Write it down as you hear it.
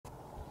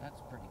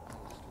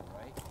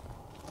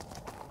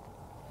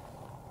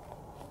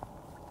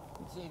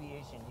it's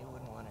aviation, you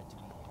wouldn't want it to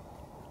be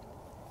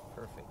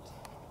perfect.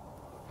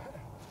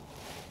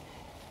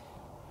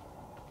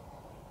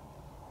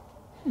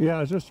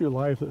 Yeah, it's just your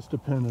life that's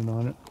dependent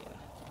on it. Yeah,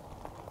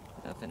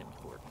 nothing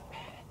important.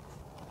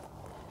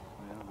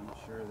 Well, I'm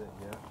sure that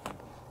you have to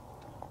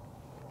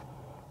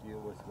deal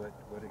with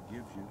what it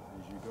gives you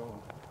as you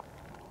go.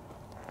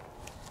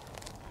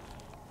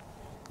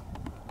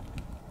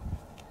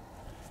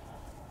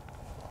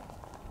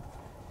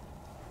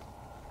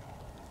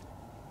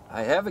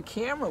 I have a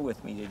camera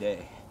with me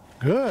today.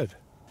 Good.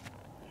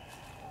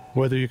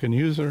 Whether you can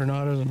use it or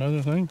not is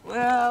another thing.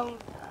 Well,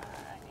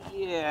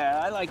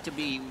 yeah, I like to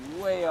be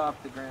way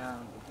off the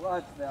ground with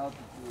lots of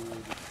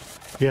altitude.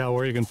 Yeah,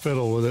 where you can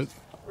fiddle with it.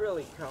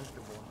 Really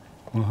comfortable.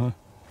 Uh-huh.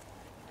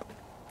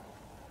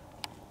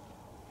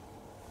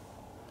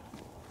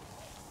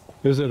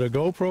 Is it a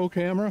GoPro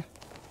camera?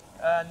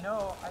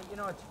 No, you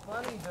know, it's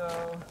funny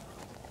though,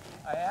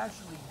 I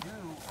actually do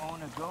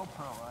own a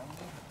GoPro. I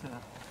need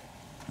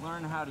to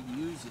learn how to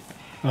use it.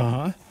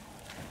 Uh-huh.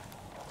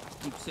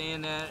 I keep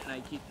saying that and I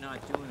keep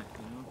not doing it,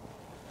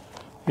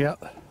 you know?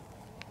 Yep.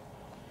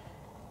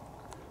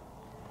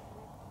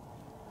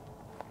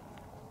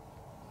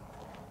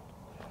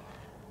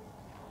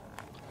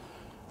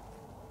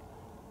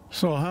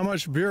 So how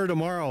much beer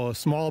tomorrow? A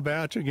small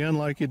batch again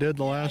like you did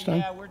the last time?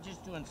 Yeah, we're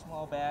just doing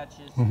small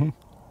batches. Mm-hmm.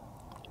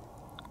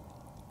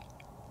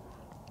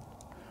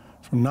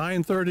 From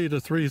 9:30 to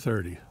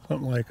 3:30,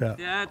 something like that.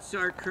 That's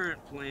our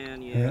current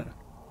plan, yeah.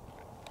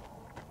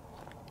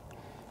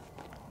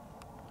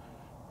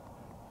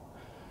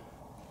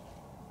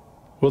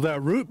 Well,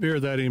 that root beer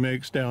that he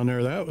makes down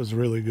there, that was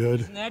really good.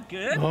 Isn't that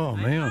good? Oh,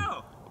 I man.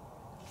 know.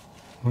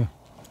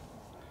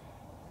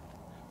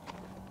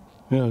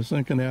 Yeah, I was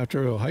thinking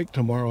after a hike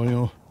tomorrow, you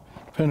know,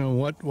 depending on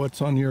what's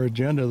on your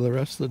agenda the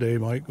rest of the day,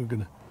 Mike, we're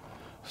going to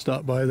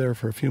stop by there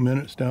for a few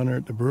minutes down there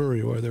at the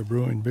brewery where they're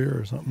brewing beer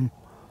or something.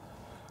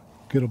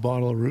 Get a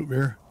bottle of root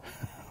beer.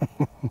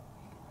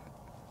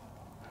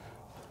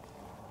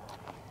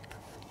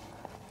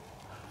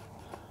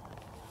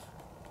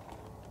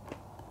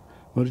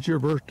 But it's your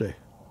birthday.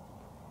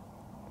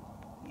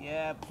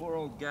 Yeah, poor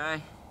old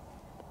guy.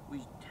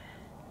 We'd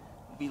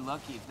be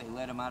lucky if they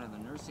let him out of the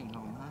nursing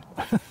home,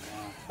 huh?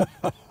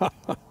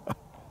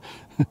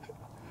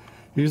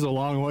 He's a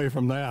long way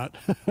from that.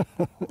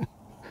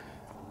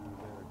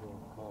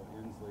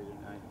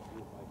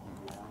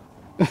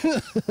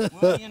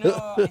 Well, you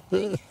know, I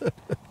think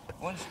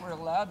once we're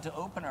allowed to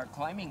open our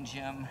climbing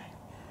gym,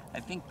 I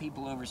think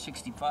people over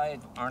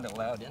 65 aren't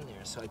allowed in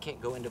there, so I can't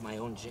go into my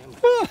own gym.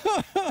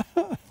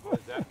 Well,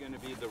 is that going to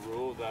be the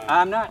rule?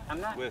 I'm not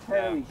with,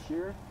 entirely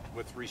sure.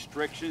 With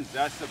restrictions,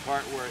 that's the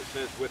part where it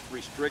says with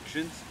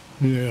restrictions.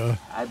 Yeah.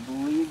 I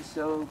believe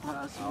so,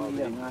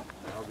 possibly. I'm not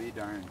I'll be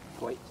darned.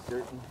 quite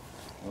certain.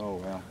 Oh,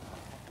 well.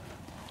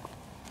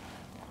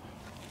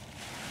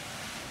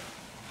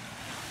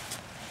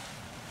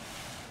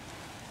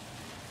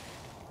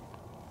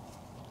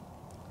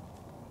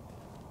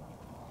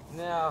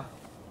 Now,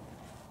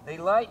 they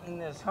lighten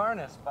this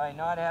harness by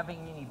not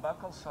having any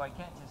buckles, so I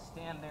can't just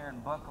stand there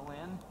and buckle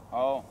in.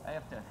 Oh. I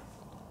have to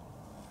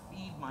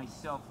feed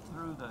myself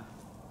through the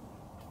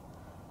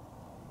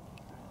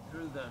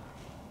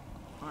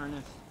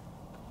harness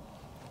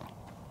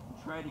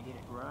and try to get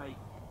it right.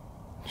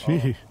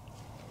 Gee.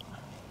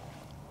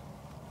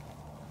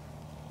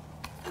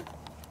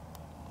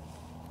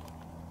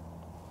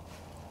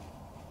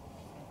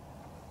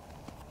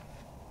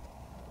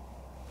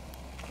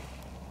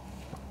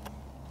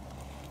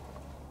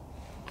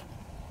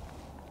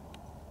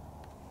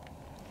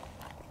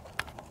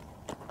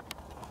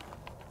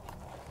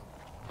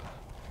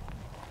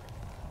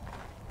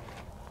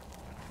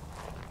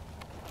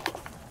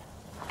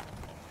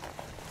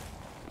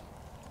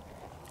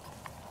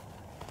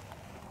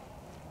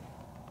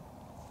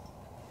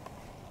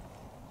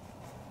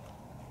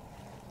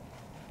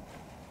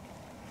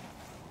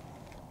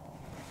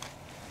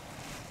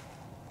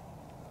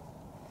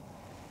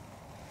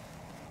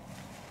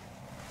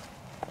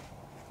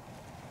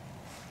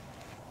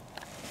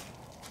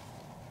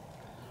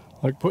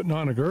 Like putting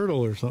on a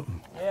girdle or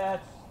something. Yeah,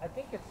 I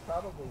think it's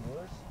probably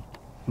worse.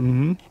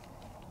 Mm-hmm.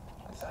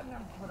 I've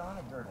never put on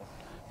a girdle.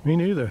 Me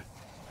neither.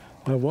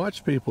 I've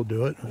watched people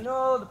do it. You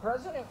know, the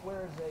president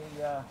wears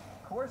a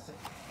corset.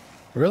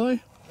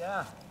 Really?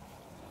 Yeah.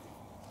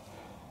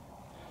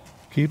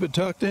 Keep it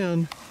tucked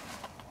in.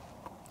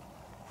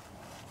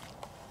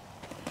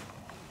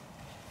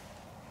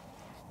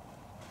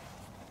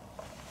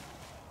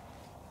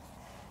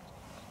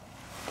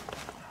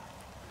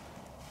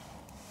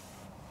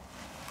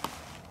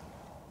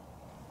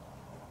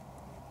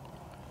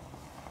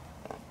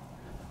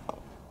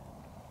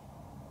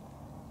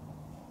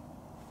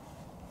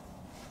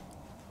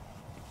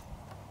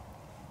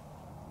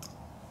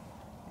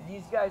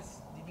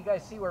 Did you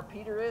guys see where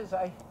Peter is?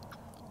 I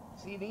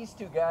see these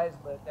two guys,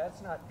 but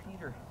that's not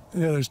Peter.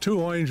 Yeah, there's two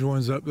orange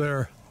ones up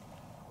there.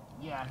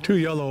 Yeah. Two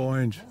yellow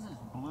orange. This is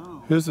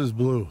blue. This is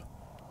blue.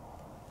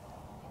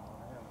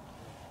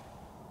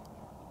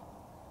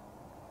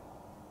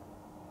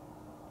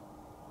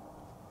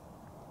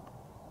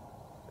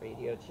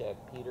 Radio check.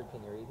 Peter,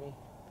 can you read me?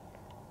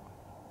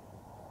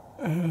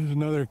 There's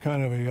another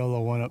kind of a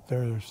yellow one up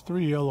there. There's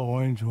 3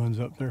 yellow-orange ones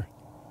up there.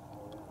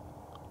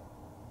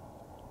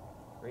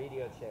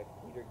 Radio check.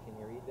 Peter, can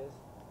you read this?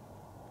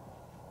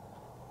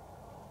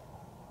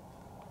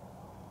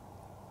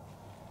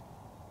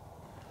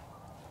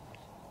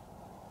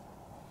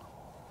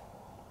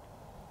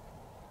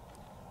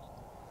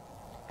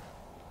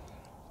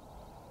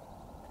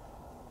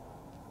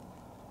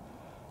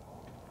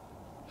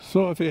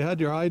 So if you had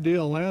your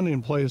ideal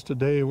landing place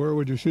today, where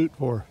would you shoot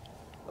for?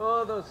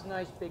 Oh, those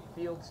nice big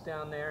fields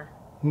down there.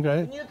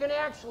 Okay. And you can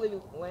actually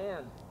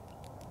land.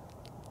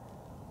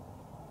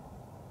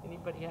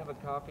 Anybody have a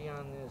copy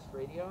on this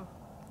radio?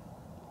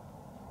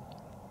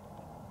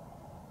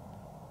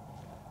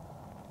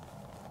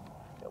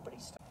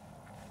 Nobody's.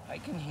 I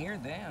can hear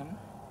them.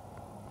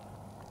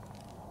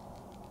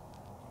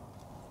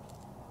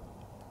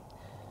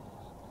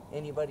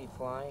 Anybody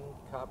flying?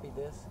 Copy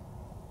this?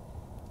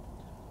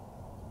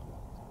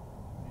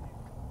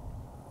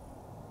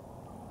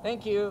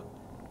 Thank you.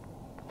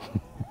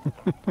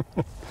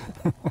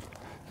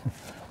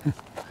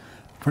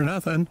 For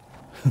nothing.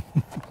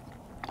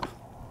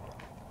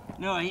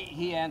 No,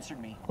 he answered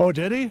me. Oh,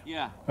 did he?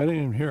 Yeah. I didn't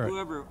even hear it.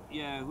 Whoever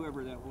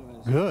that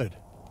was. Good.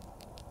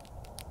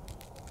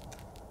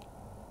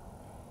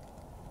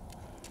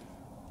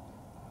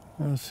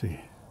 Let's see.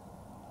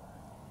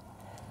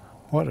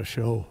 What a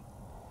show.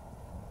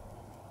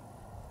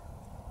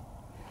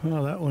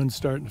 Well, that one's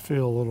starting to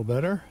feel a little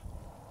better.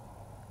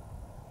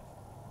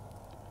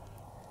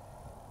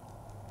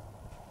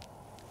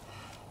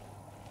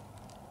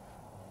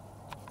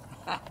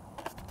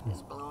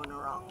 It's blowing the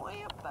wrong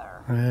way up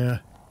there. Yeah.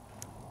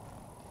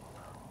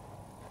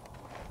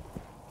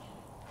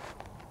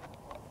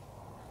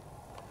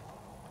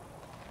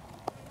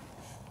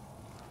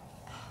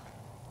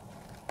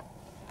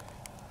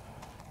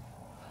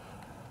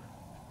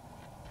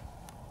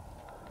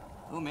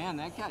 Oh man,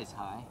 that guy's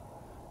high.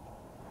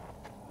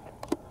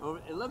 Oh,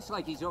 it looks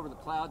like he's over the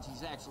clouds.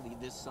 He's actually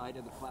this side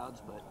of the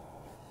clouds, but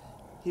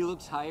he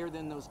looks higher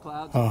than those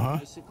clouds on the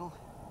bicycle.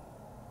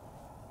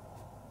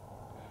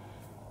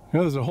 Yeah,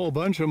 there's a whole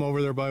bunch of them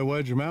over there by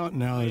Wedge Mountain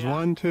now. There's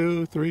 1,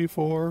 2, 3,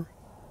 4,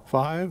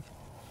 5.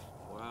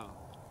 Wow.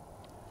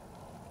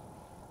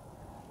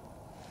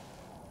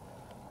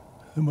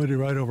 Somebody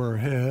right over our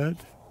head.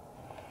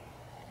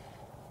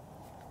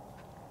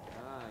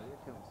 Ah, here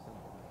comes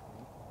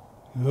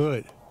something.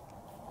 Good.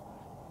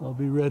 I'll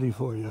be ready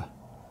for you.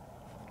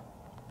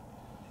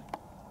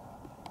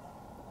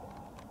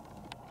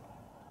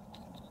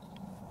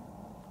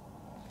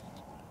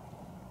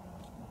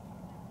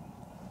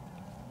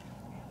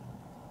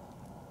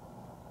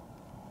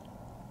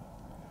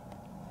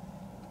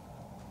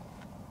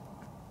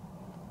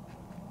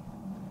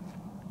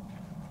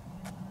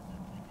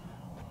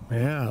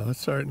 Yeah, that's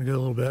starting to get a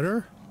little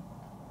better.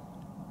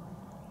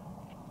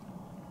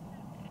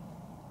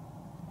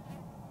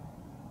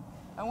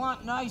 I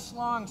want nice,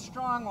 long,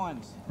 strong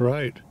ones.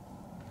 Right.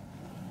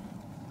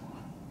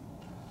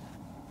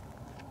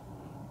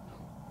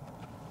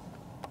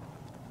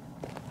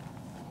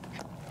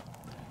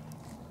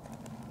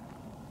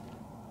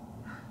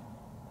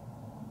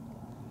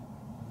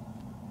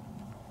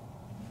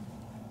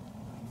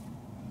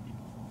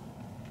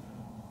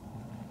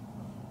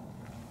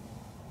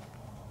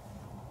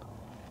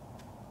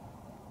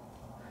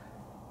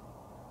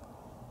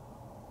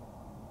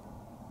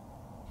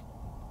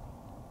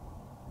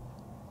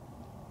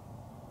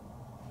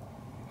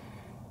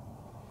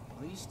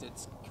 At least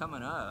it's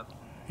coming up.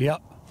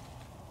 Yep.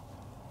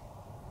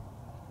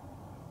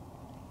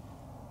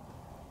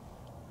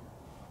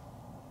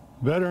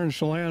 Better than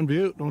Chelan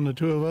Butte when the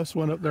two of us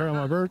went up there on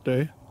my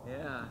birthday.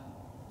 Yeah.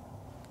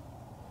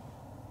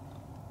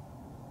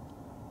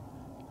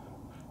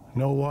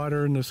 No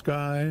water in the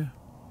sky.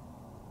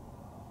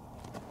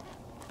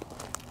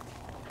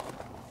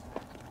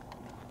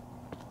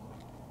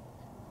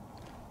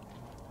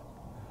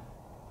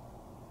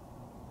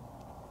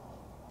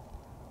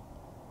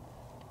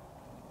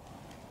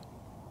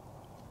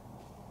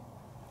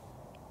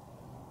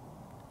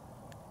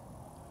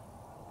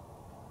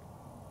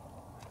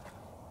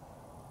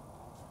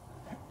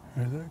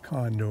 There's that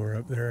condor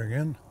up there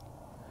again.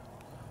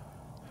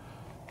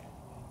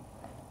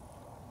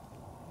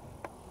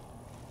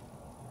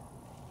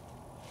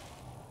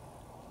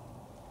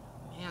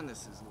 Man,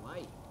 this is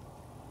light.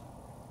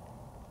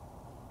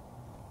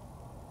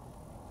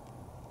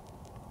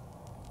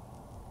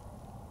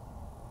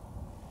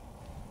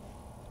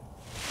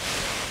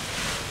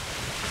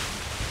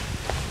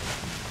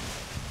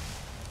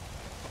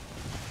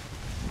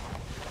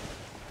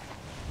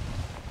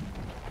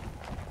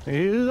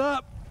 He's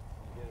up.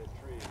 He hit a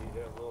tree. He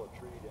hit a little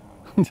tree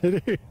down there.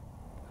 Did he?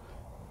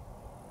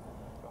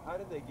 So how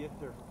did they get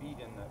their feet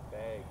in that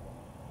bag?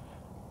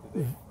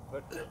 Did they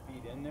put their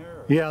feet in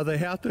there? Or? Yeah, they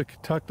have to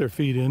tuck their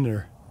feet in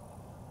there.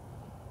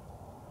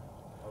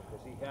 Oh,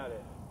 because he had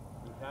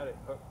it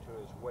hooked to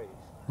his waist.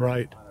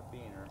 Right. On a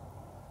beaner.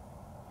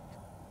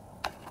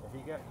 But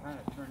he got kind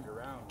of turned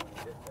around when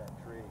he hit that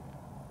tree.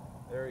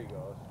 There he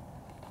goes.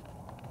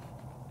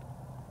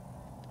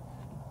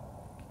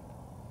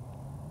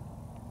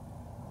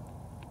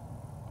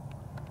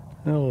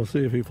 Now we'll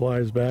see if he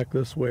flies back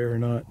this way or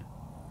not.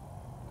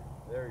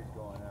 There he's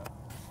going up.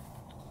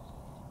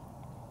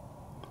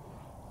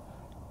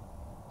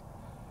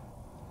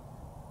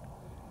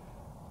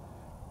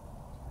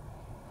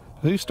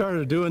 He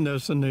started doing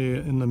this in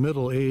the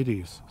middle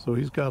 80s, so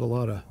he's got a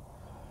lot of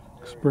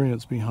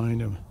experience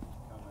behind him.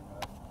 Coming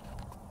up.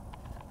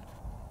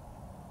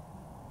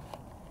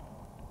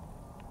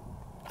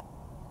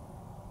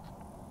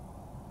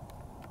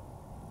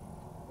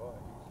 Boy,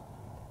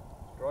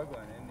 he's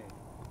struggling, isn't he?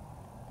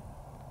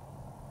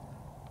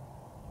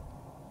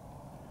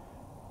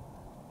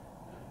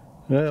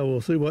 Yeah,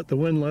 we'll see what the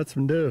wind lets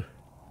him do.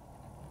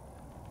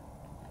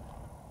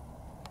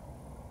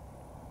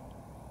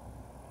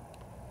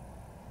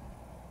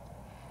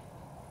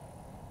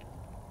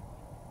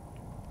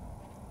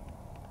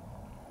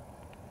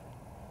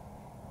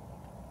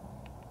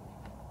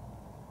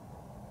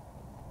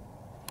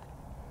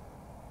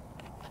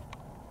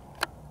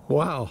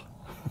 Wow.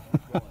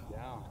 Going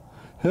down.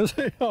 Is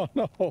he? Oh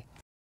no.